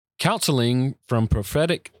Counseling from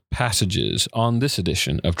Prophetic Passages on this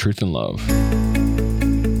edition of Truth and Love.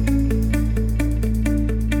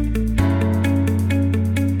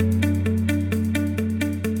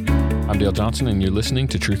 I'm Dale Johnson, and you're listening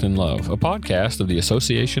to Truth and Love, a podcast of the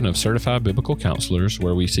Association of Certified Biblical Counselors,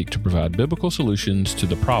 where we seek to provide biblical solutions to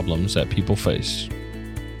the problems that people face.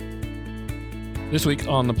 This week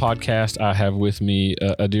on the podcast, I have with me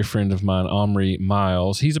a dear friend of mine, Omri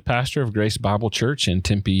Miles. He's a pastor of Grace Bible Church in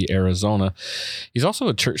Tempe, Arizona. He's also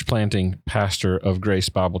a church planting pastor of Grace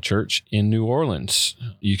Bible Church in New Orleans.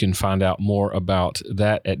 You can find out more about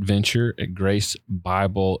that adventure at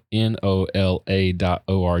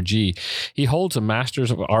gracebiblenola.org. He holds a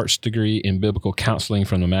Master's of Arts degree in Biblical Counseling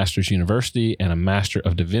from the Master's University and a Master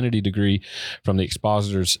of Divinity degree from the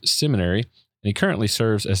Expositors Seminary. And he currently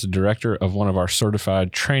serves as the director of one of our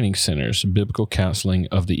certified training centers, Biblical Counseling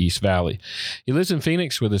of the East Valley. He lives in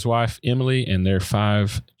Phoenix with his wife, Emily, and their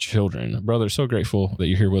 5 children. Brother, so grateful that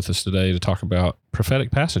you're here with us today to talk about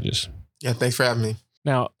prophetic passages. Yeah, thanks for having me.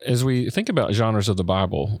 Now, as we think about genres of the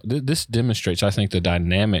Bible, this demonstrates, I think, the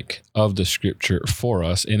dynamic of the Scripture for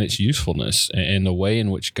us and its usefulness and the way in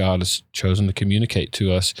which God has chosen to communicate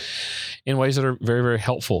to us in ways that are very, very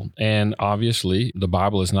helpful. And obviously, the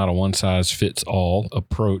Bible is not a one-size-fits-all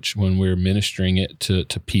approach when we're ministering it to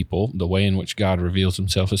people. The way in which God reveals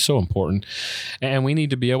himself is so important. And we need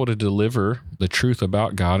to be able to deliver the truth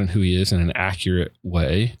about God and who he is in an accurate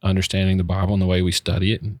way, understanding the Bible and the way we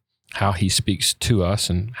study it, and how he speaks to us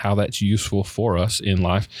and how that's useful for us in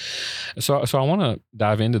life. So I want to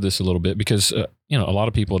dive into this a little bit because, a lot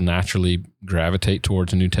of people naturally gravitate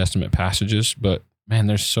towards New Testament passages, but man,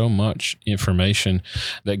 there's so much information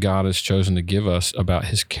that God has chosen to give us about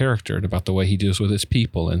his character and about the way he deals with his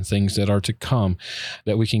people and things that are to come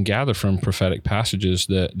that we can gather from prophetic passages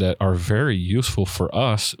that are very useful for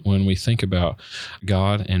us when we think about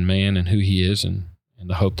God and man and who he is and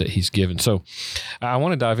the hope that he's given. So I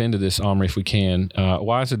want to dive into this, Omri, if we can.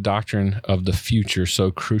 Why is the doctrine of the future so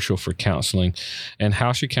crucial for counseling? And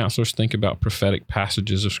how should counselors think about prophetic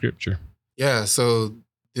passages of Scripture? Yeah, so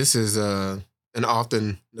this is an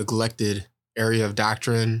often neglected area of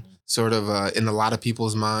doctrine, sort of in a lot of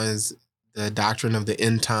people's minds, the doctrine of the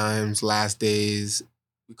end times, last days.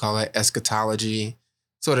 We call it eschatology,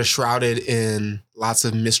 sort of shrouded in lots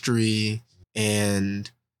of mystery. And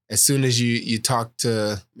as soon as you talk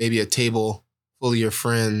to maybe a table full of your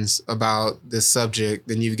friends about this subject,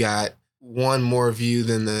 then you've got one more view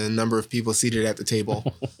than the number of people seated at the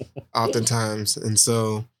table, oftentimes. And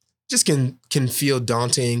so just can feel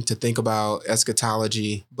daunting to think about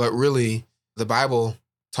eschatology, but really the Bible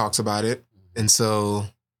talks about it. And so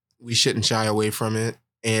we shouldn't shy away from it.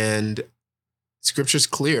 And Scripture's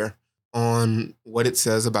clear on what it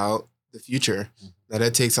says about the future. Now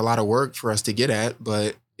that takes a lot of work for us to get at,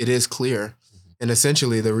 but it is clear. And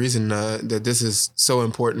essentially the reason that this is so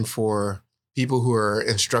important for people who are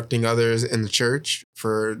instructing others in the church,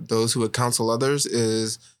 for those who would counsel others,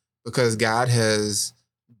 is because God has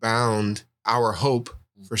bound our hope,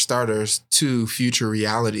 for starters, to future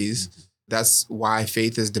realities. That's why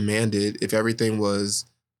faith is demanded. If everything was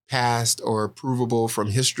past or provable from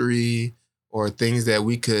history or things that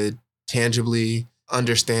we could tangibly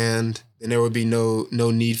understand, then there would be no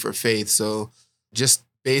need for faith. So just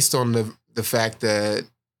based on the fact that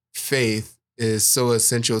faith is so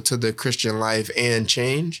essential to the Christian life and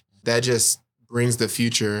change, that just brings the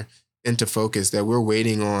future into focus, that we're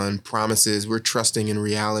waiting on promises, we're trusting in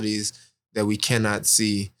realities that we cannot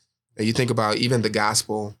see. Now, you think about even the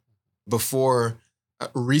gospel before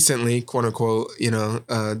recently, quote unquote,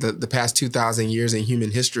 the past 2,000 years in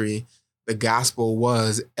human history, the gospel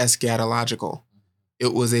was eschatological.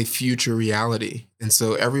 It was a future reality. And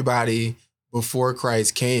so everybody before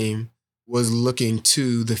Christ came was looking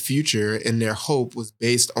to the future, and their hope was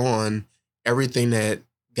based on everything that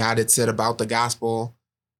God had said about the gospel,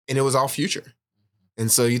 and it was all future.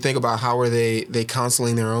 And so you think about, how are they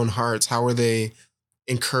counseling their own hearts? How are they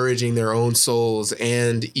encouraging their own souls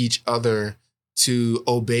and each other to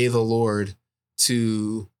obey the Lord,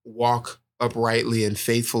 to walk uprightly and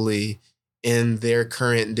faithfully in their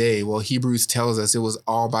current day? Well, Hebrews tells us it was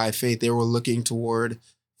all by faith. They were looking toward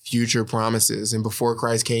future promises. And before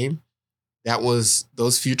Christ came,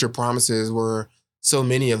 those future promises were, so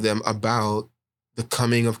many of them, about the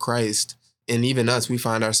coming of Christ. And even us, we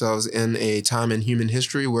find ourselves in a time in human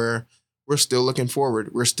history where we're still looking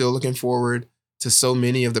forward. We're still looking forward to so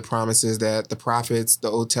many of the promises that the prophets, the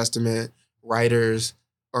Old Testament writers,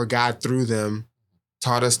 or God through them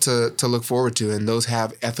taught us to look forward to. And those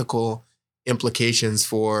have ethical implications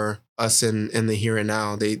for us in the here and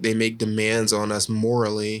now. They make demands on us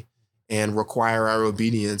morally and require our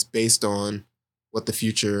obedience based on what the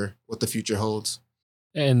future holds.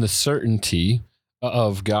 And the certainty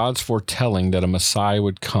of God's foretelling that a Messiah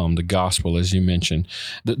would come, the gospel, as you mentioned,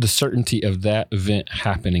 the certainty of that event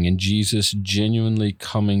happening and Jesus genuinely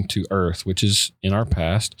coming to earth, which is in our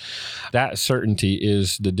past, that certainty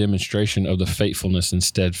is the demonstration of the faithfulness and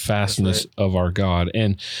steadfastness of our God.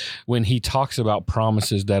 And when he talks about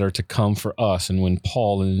promises that are to come for us, and when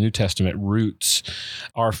Paul in the New Testament roots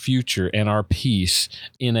our future and our peace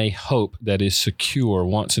in a hope that is secure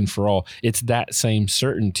once and for all, it's that same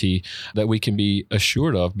certainty that we can be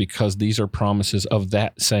assured of because these are promises of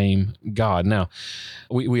that same God. Now,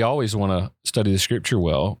 we always want to study the scripture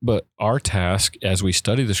well, but our task as we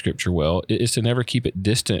study the scripture well is to never keep it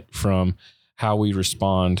distant from how we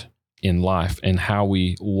respond in life and how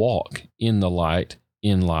we walk in the light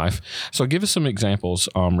in life. So give us some examples,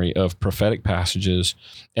 Omri, of prophetic passages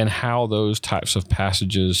and how those types of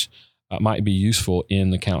passages might be useful in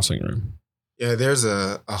the counseling room. Yeah, there's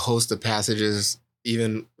a host of passages.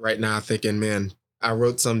 Even right now, thinking, man, I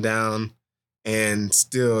wrote some down, and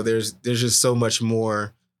still there's just so much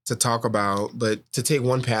more to talk about. But to take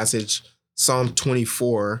one passage, Psalm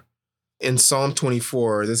 24. In Psalm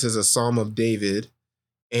 24, this is a Psalm of David,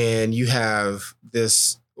 and you have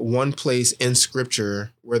this one place in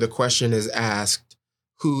Scripture where the question is asked,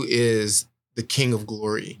 who is the King of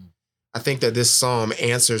glory? I think that this psalm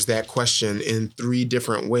answers that question in three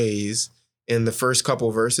different ways. In the first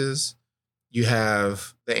couple verses, you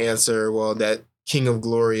have the answer, well, that King of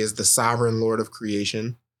glory is the sovereign Lord of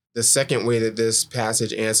creation. The second way that this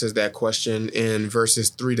passage answers that question in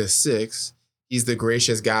verses 3-6, he's the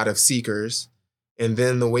gracious God of seekers. And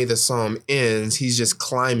then the way the psalm ends, he's just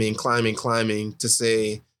climbing to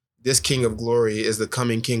say, this King of glory is the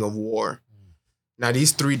coming King of war. Now,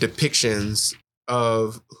 these three depictions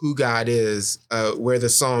of who God is, where the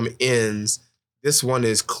psalm ends, this one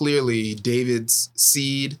is clearly David's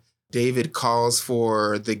seed. David calls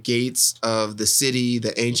for the gates of the city,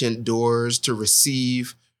 the ancient doors, to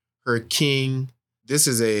receive her king. This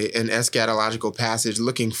is an eschatological passage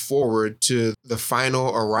looking forward to the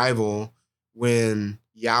final arrival when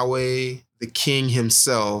Yahweh, the king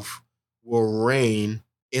himself, will reign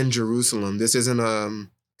in Jerusalem. This isn't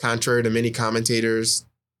contrary to many commentators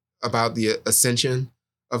about the ascension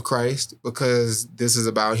of Christ, because this is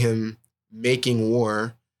about him making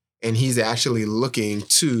war, and he's actually looking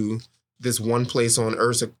to this one place on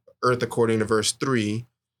earth according to verse 3,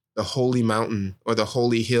 the holy mountain or the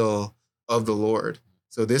holy hill of the Lord.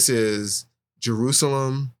 So this is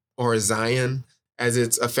Jerusalem, or Zion, as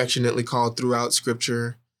it's affectionately called throughout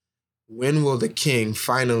Scripture. When will the king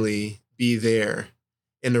finally be there?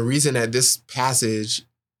 And the reason that this passage,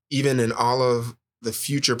 even in all of the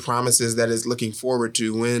future promises that is looking forward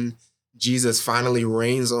to when Jesus finally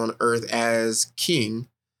reigns on earth as king,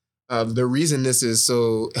 the reason this is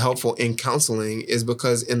so helpful in counseling is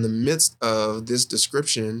because in the midst of this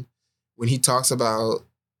description, when he talks about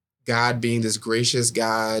God being this gracious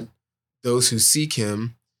God, those who seek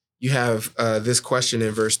him, you have this question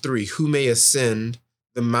in verse 3, who may ascend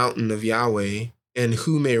the mountain of Yahweh, and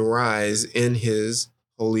who may rise in his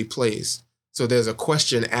holy place? So there's a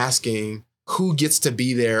question asking who gets to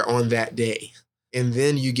be there on that day. And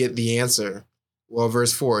then you get the answer. Well,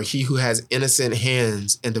 verse 4, he who has innocent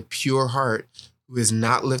hands and a pure heart, who has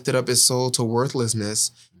not lifted up his soul to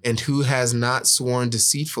worthlessness, and who has not sworn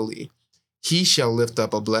deceitfully, he shall lift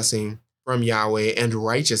up a blessing from Yahweh and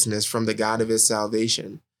righteousness from the God of his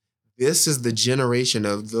salvation. This is the generation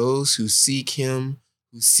of those who seek him,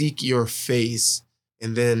 who seek your face.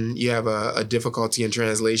 And then you have a difficulty in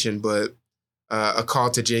translation, but a call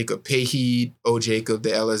to Jacob. Pay heed, O Jacob, the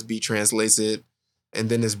LSB translates it. And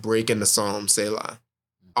then this break in the Psalm, Selah.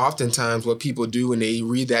 Oftentimes what people do when they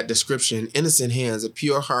read that description, innocent hands, a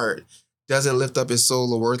pure heart, doesn't lift up his soul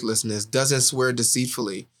to worthlessness, doesn't swear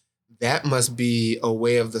deceitfully. That must be a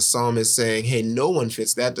way of the psalmist saying, hey, no one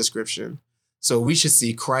fits that description. So we should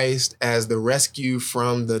see Christ as the rescue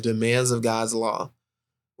from the demands of God's law.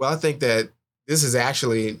 Well, I think that this is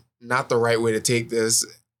actually not the right way to take this.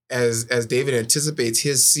 As David anticipates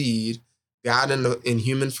his seed, God in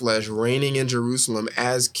human flesh, reigning in Jerusalem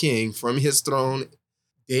as king from his throne,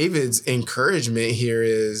 David's encouragement here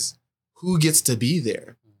is who gets to be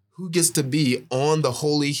there? Who gets to be on the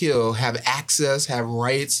holy hill, have access, have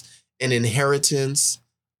rights and inheritance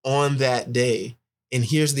on that day? And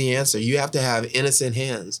here's the answer. You have to have innocent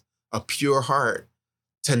hands, a pure heart,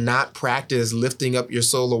 to not practice lifting up your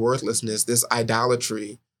soul of worthlessness, this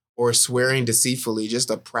idolatry, or swearing deceitfully, just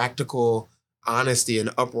a practical honesty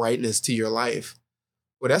and uprightness to your life.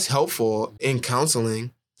 Well, that's helpful in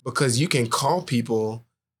counseling because you can call people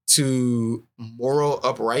to moral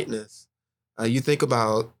uprightness. You think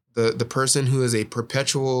about the person who is a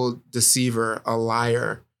perpetual deceiver, a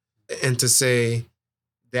liar, and to say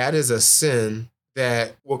that is a sin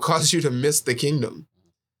that will cause you to miss the kingdom.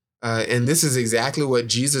 And this is exactly what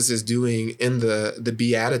Jesus is doing in the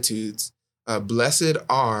Beatitudes. Blessed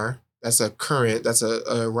are, that's a current, that's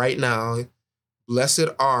a right now. Blessed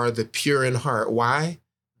are the pure in heart. Why?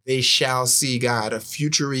 They shall see God, a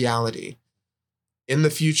future reality. In the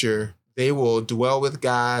future, they will dwell with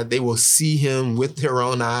God. They will see him with their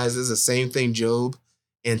own eyes. This is the same thing Job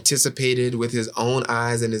anticipated with his own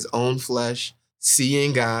eyes and his own flesh,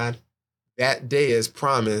 seeing God. That day is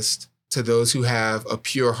promised to those who have a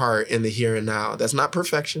pure heart in the here and now. That's not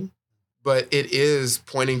perfection, but it is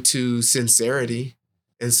pointing to sincerity.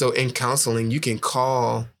 And so in counseling, you can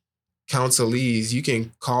call counselees, you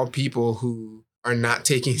can call people who are not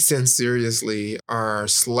taking sin seriously, are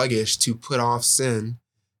sluggish to put off sin,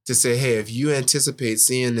 to say, hey, if you anticipate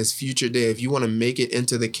seeing this future day, if you want to make it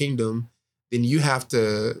into the kingdom, then you have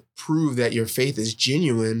to prove that your faith is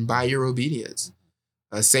genuine by your obedience.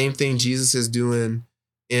 Same thing Jesus is doing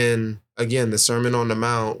in, again, the Sermon on the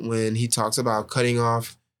Mount when he talks about cutting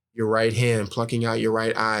off your right hand, plucking out your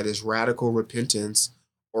right eye, this radical repentance,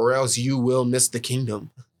 or else you will miss the kingdom.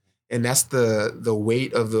 And that's the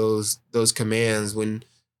weight of those commands when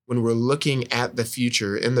we're looking at the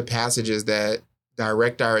future in the passages that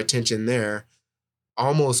direct our attention there.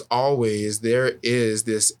 Almost always there is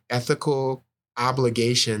this ethical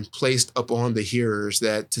obligation placed upon the hearers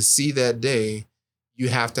that to see that day, you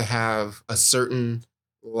have to have a certain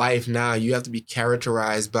life now. You have to be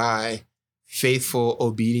characterized by faithful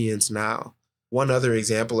obedience now. One other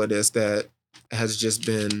example of this that has just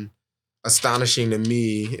been astonishing to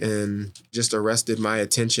me and just arrested my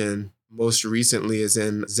attention most recently is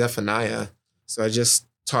in Zephaniah. So I just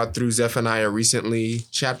taught through Zephaniah recently.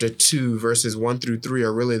 Chapter 2, verses 1 through 3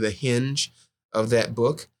 are really the hinge of that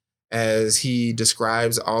book, as he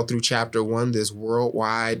describes all through chapter 1 this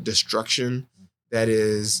worldwide destruction that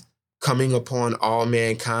is coming upon all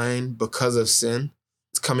mankind because of sin.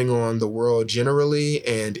 It's coming on the world generally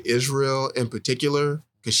and Israel in particular,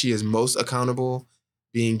 because she is most accountable,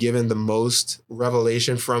 being given the most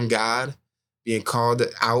revelation from God, being called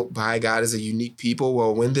out by God as a unique people.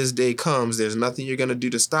 Well, when this day comes, there's nothing you're going to do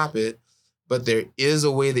to stop it, but there is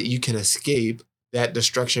a way that you can escape that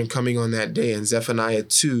destruction coming on that day. And Zephaniah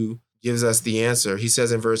 2 gives us the answer. He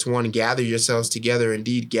says in verse 1, gather yourselves together,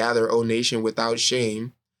 indeed gather, O nation, without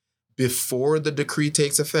shame, before the decree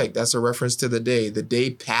takes effect. That's a reference to the day. The day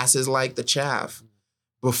passes like the chaff.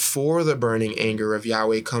 Before the burning anger of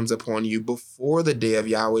Yahweh comes upon you, before the day of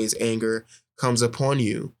Yahweh's anger comes upon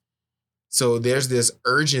you. So there's this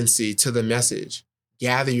urgency to the message.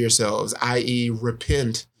 Gather yourselves, i.e.,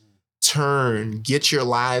 repent, turn, get your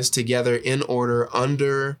lives together in order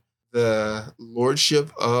under the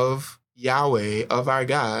lordship of Yahweh, of our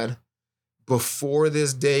God, before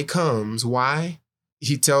this day comes. Why?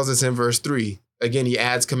 He tells us in verse 3. Again, he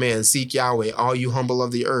adds command, seek Yahweh, all you humble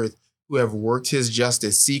of the earth, who have worked his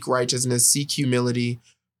justice, seek righteousness, seek humility.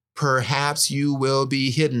 Perhaps you will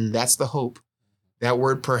be hidden. That's the hope. That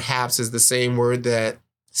word perhaps is the same word that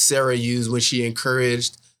Sarah used when she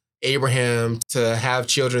encouraged Abraham to have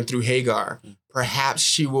children through Hagar. Perhaps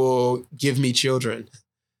she will give me children.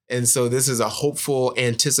 And so this is a hopeful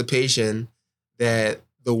anticipation that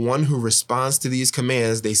the one who responds to these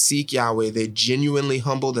commands, they seek Yahweh, they genuinely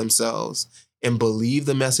humble themselves and believe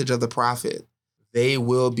the message of the prophet, they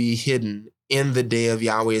will be hidden in the day of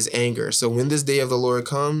Yahweh's anger. So when this day of the Lord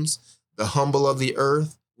comes, the humble of the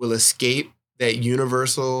earth will escape that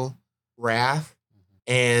universal wrath.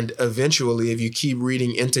 And eventually, if you keep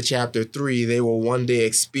reading into chapter 3, they will one day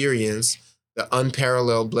experience the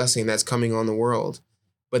unparalleled blessing that's coming on the world.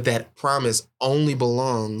 But that promise only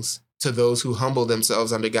belongs to those who humble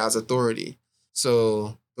themselves under God's authority.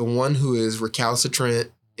 So the one who is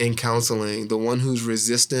recalcitrant in counseling, the one who's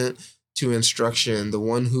resistant to instruction, the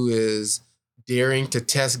one who is daring to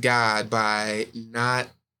test God by not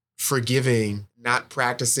forgiving, not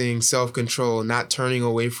practicing self-control, not turning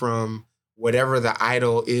away from whatever the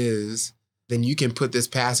idol is, then you can put this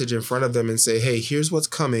passage in front of them and say, hey, here's what's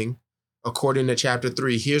coming according to chapter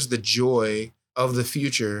 3. Here's the joy of the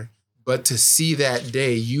future. But to see that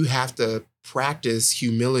day, you have to practice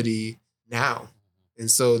humility now. And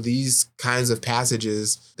so these kinds of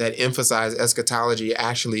passages that emphasize eschatology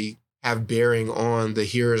actually have bearing on the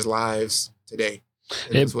hearers' lives today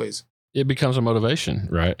in those ways. It becomes a motivation,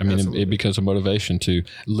 right? I mean, it becomes a motivation to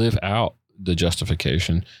live out the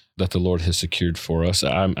justification that the Lord has secured for us.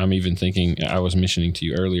 I'm even thinking, I was mentioning to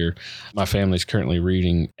you earlier, my family's currently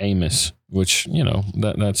reading Amos, which,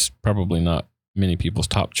 that's probably not many people's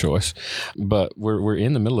top choice, but we're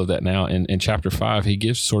in the middle of that now. In chapter 5, he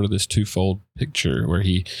gives sort of this twofold picture where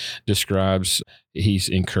he describes, he's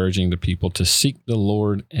encouraging the people to seek the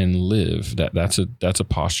Lord and live. That's a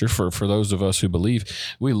posture for those of us who believe.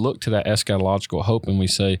 We look to that eschatological hope and we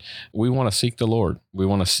say, we want to seek the Lord. We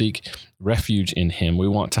want to seek refuge in him. We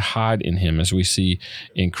want to hide in him as we see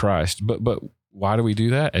in Christ. But why do we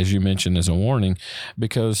do that? As you mentioned as a warning,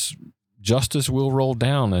 because justice will roll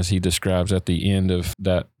down, as he describes at the end of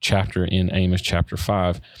that chapter in Amos chapter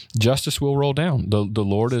 5. Justice will roll down. The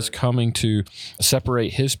Lord is coming to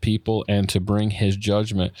separate his people and to bring his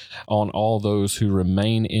judgment on all those who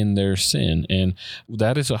remain in their sin. And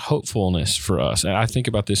that is a hopefulness for us. And I think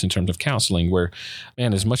about this in terms of counseling, where,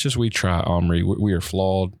 man, as much as we try, Omri, we are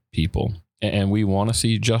flawed people. And we want to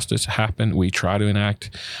see justice happen. We try to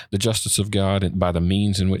enact the justice of God by the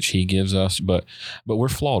means in which he gives us, but we're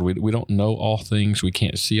flawed. We don't know all things. We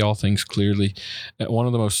can't see all things clearly. One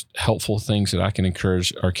of the most helpful things that I can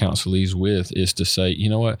encourage our counselees with is to say, you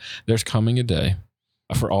know what, there's coming a day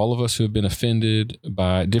for all of us who have been offended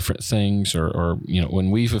by different things, or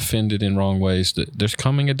when we've offended in wrong ways, that there's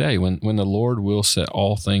coming a day when the Lord will set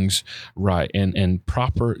all things right, and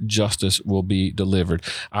proper justice will be delivered,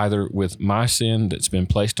 either with my sin that's been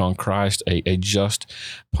placed on Christ, a just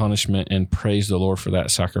punishment, and praise the Lord for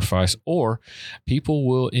that sacrifice, or people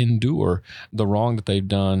will endure the wrong that they've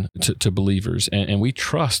done to believers. And we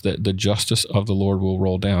trust that the justice of the Lord will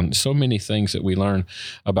roll down. So many things that we learn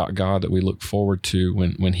about God that we look forward to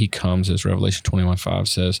when he comes, as Revelation 21:5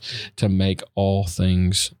 says, to make all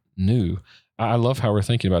things new. I love how we're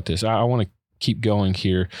thinking about this. I want to keep going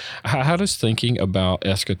here. How does thinking about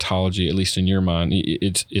eschatology, at least in your mind,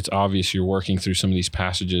 it's obvious you're working through some of these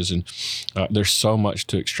passages, and there's so much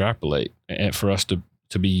to extrapolate and for us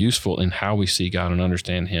to be useful in how we see God and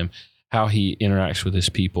understand him, how he interacts with his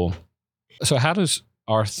people. So how does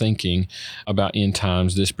our thinking about end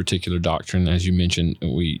times, this particular doctrine, as you mentioned,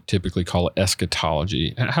 we typically call it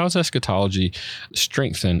eschatology. How does eschatology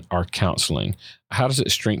strengthen our counseling? How does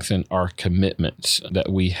it strengthen our commitments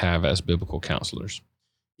that we have as biblical counselors?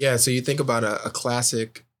 Yeah, so you think about a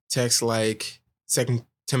classic text like 2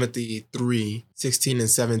 Timothy 3:16 and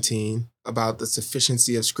 17 about the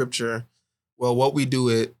sufficiency of Scripture. Well, what we do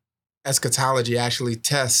at eschatology actually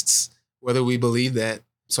tests whether we believe that.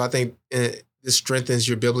 So I think this strengthens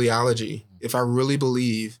your bibliology. If I really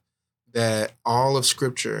believe that all of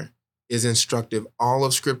Scripture is instructive, all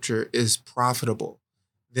of Scripture is profitable,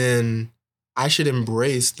 then I should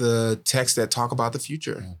embrace the texts that talk about the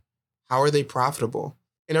future. How are they profitable?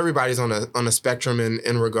 And everybody's on a spectrum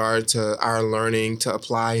in regard to our learning to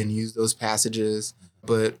apply and use those passages.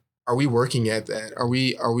 But are we working at that? Are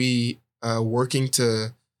we working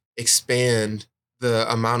to expand the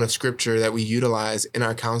amount of Scripture that we utilize in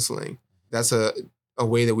our counseling? That's a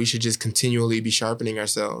way that we should just continually be sharpening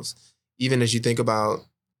ourselves. Even as you think about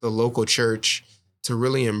the local church, to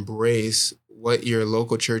really embrace what your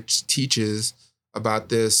local church teaches about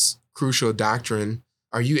this crucial doctrine,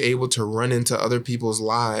 are you able to run into other people's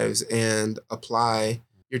lives and apply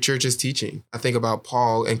your church's teaching? I think about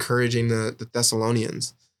Paul encouraging the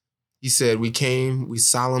Thessalonians. He said, we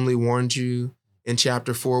solemnly warned you in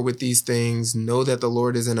chapter 4 with these things. Know that the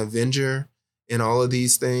Lord is an avenger in all of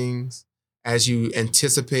these things. As you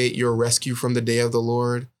anticipate your rescue from the day of the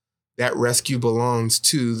Lord, that rescue belongs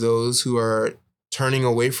to those who are turning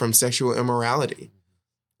away from sexual immorality.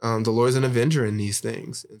 The Lord is an avenger in these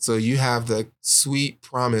things. And so you have the sweet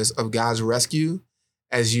promise of God's rescue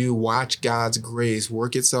as you watch God's grace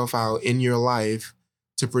work itself out in your life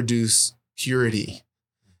to produce purity.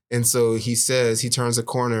 And so he says, he turns a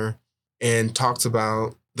corner and talks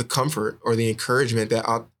about the comfort or the encouragement that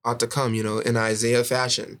ought to come, in Isaiah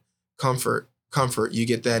fashion. Comfort. You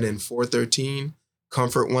get that in 4:13.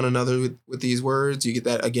 Comfort one another with these words. You get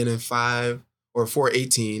that again in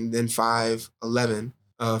 4:18, then 5:11.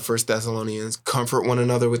 1 Thessalonians. Comfort one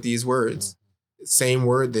another with these words. Same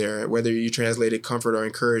word there, whether you translate it comfort or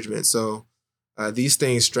encouragement. So these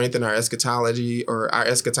things strengthen our eschatology, or our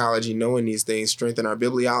eschatology knowing these things strengthen our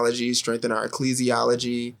bibliology, strengthen our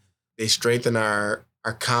ecclesiology. They strengthen our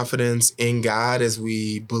confidence in God as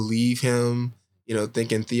we believe him.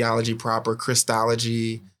 Thinking theology proper,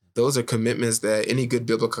 Christology. Those are commitments that any good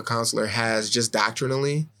biblical counselor has just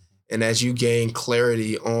doctrinally. And as you gain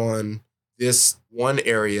clarity on this one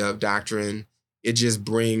area of doctrine, it just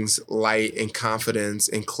brings light and confidence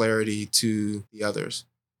and clarity to the others.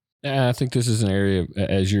 And I think this is an area,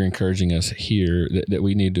 as you're encouraging us here, that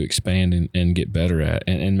we need to expand and get better at,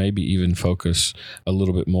 and maybe even focus a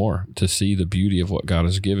little bit more to see the beauty of what God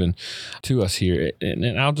has given to us here.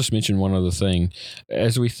 And I'll just mention one other thing.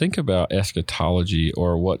 As we think about eschatology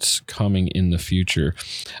or what's coming in the future,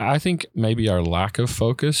 I think maybe our lack of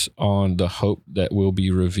focus on the hope that will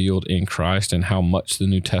be revealed in Christ and how much the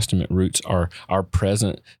New Testament roots our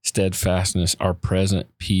present steadfastness, our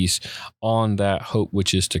present peace on that hope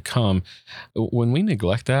which is to come. When we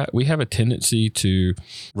neglect that, we have a tendency to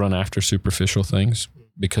run after superficial things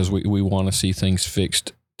because we want to see things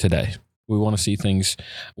fixed today. We want to see things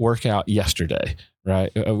work out yesterday,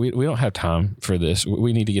 right? We don't have time for this.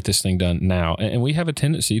 We need to get this thing done now. And we have a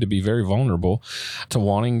tendency to be very vulnerable to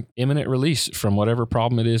wanting imminent release from whatever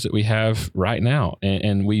problem it is that we have right now.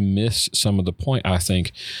 And we miss some of the point, I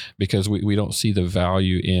think, because we don't see the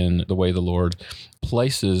value in the way the Lord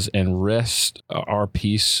places and rests our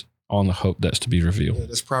peace on the hope that's to be revealed. Yeah,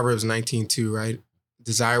 that's Proverbs 19:2, right?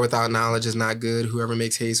 Desire without knowledge is not good. Whoever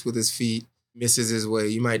makes haste with his feet misses his way.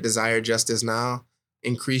 You might desire justice now.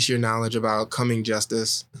 Increase your knowledge about coming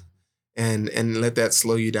justice and let that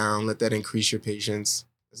slow you down. Let that increase your patience.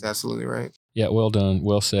 That's absolutely right. Yeah, well done.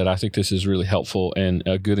 Well said. I think this is really helpful and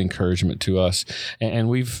a good encouragement to us. And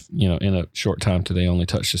we've, in a short time today, only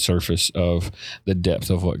touched the surface of the depth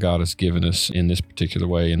of what God has given us in this particular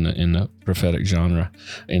way in the prophetic genre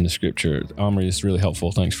in the scripture. Omri, is really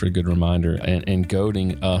helpful. Thanks for a good reminder and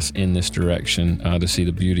goading us in this direction to see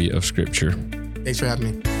the beauty of scripture. Thanks for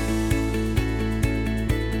having me.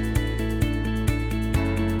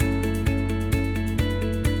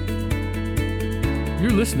 You're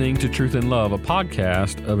listening to Truth and Love, a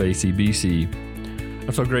podcast of ACBC.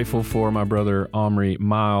 I'm so grateful for my brother, Omri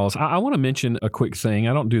Miles. I want to mention a quick thing.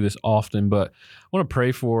 I don't do this often, but I want to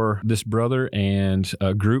pray for this brother and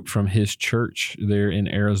a group from his church there in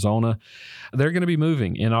Arizona. They're going to be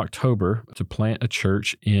moving in October to plant a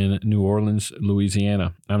church in New Orleans,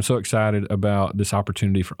 Louisiana. I'm so excited about this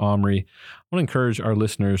opportunity for Omri. I want to encourage our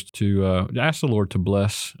listeners to ask the Lord to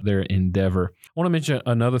bless their endeavor. I want to mention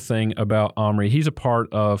another thing about Omri. He's a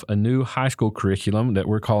part of a new high school curriculum that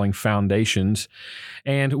we're calling Foundations.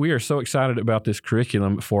 And we are so excited about this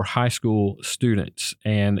curriculum for high school students.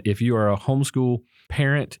 And if you are a homeschool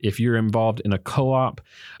parent, if you're involved in a co-op,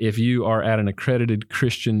 if you are at an accredited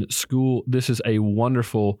Christian school, this is a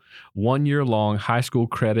wonderful 1-year-long high school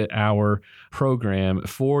credit hour program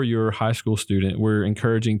for your high school student. We're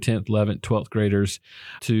encouraging 10th, 11th, 12th graders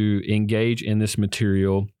to engage in this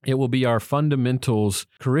material. It will be our fundamentals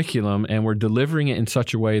curriculum, and we're delivering it in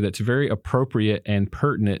such a way that's very appropriate and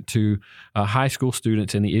pertinent to high school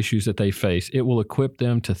students and the issues that they face. It will equip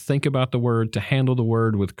them to think about the word, to handle the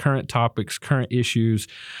word with current topics, current issues.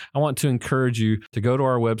 I want to encourage you to go to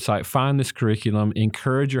our website, find this curriculum,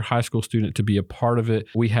 encourage your high school student to be a part of it.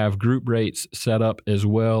 We have group rates set up as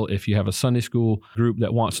well. If you have a Sunday school group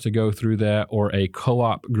that wants to go through that or a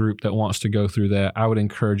co-op group that wants to go through that, I would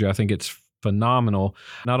encourage you. I think it's phenomenal.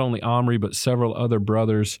 Not only Omri, but several other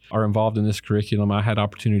brothers are involved in this curriculum. I had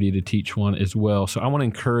opportunity to teach one as well. So I want to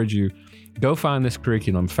encourage you, go find this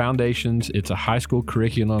curriculum, Foundations. It's a high school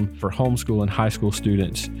curriculum for homeschool and high school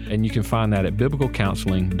students, and you can find that at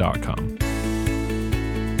biblicalcounseling.com.